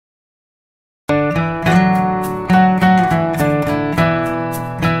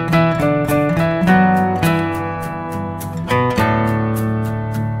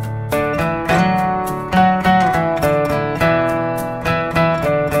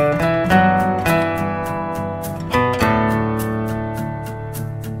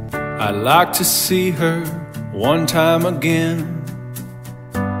like to see her one time again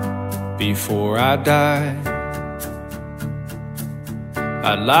before I die.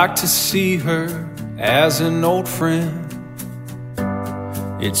 I'd like to see her as an old friend.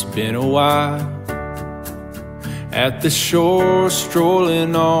 It's been a while. At the shore,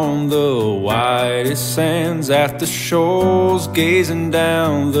 strolling on the whitest sands, at the shoals, gazing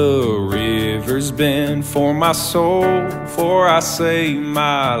down the river's bend. For my soul, for I say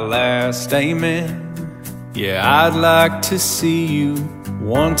my last amen. Yeah, I'd like to see you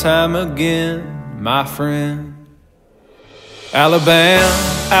one time again, my friend. Alabam,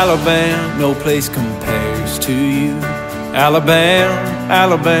 Alabam, no place compares to you. Alabam,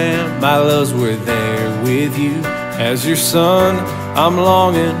 Alabam, my loves were there with you. As your son, I'm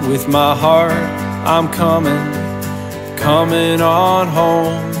longing with my heart. I'm coming on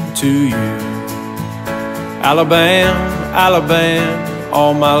home to you. Alabam, Alabam,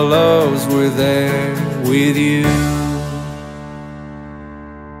 all my loves were there with you.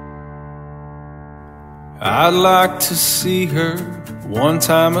 I'd like to see her one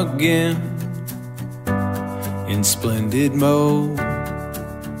time again in splendid mode.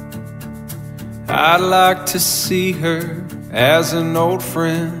 I'd like to see her as an old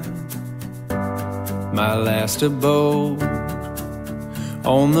friend, my last abode.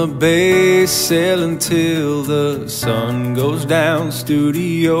 On the bay, sailing till the sun goes down.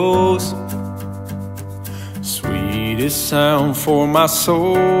 Studios, sweetest sound for my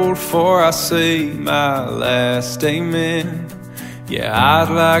soul, for I say my last amen. Yeah, I'd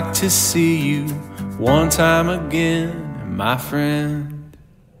like to see you one time again, my friend.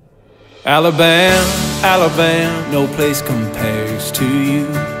 Alabam, Alabam, no place compares to you.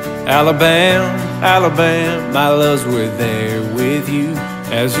 Alabam, Alabam, my loves were there with you.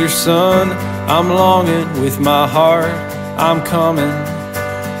 As your son, I'm longing with my heart. I'm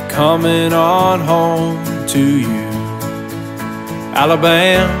coming on home to you.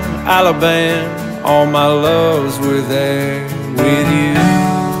 Alabam, Alabam, all my loves were there with you.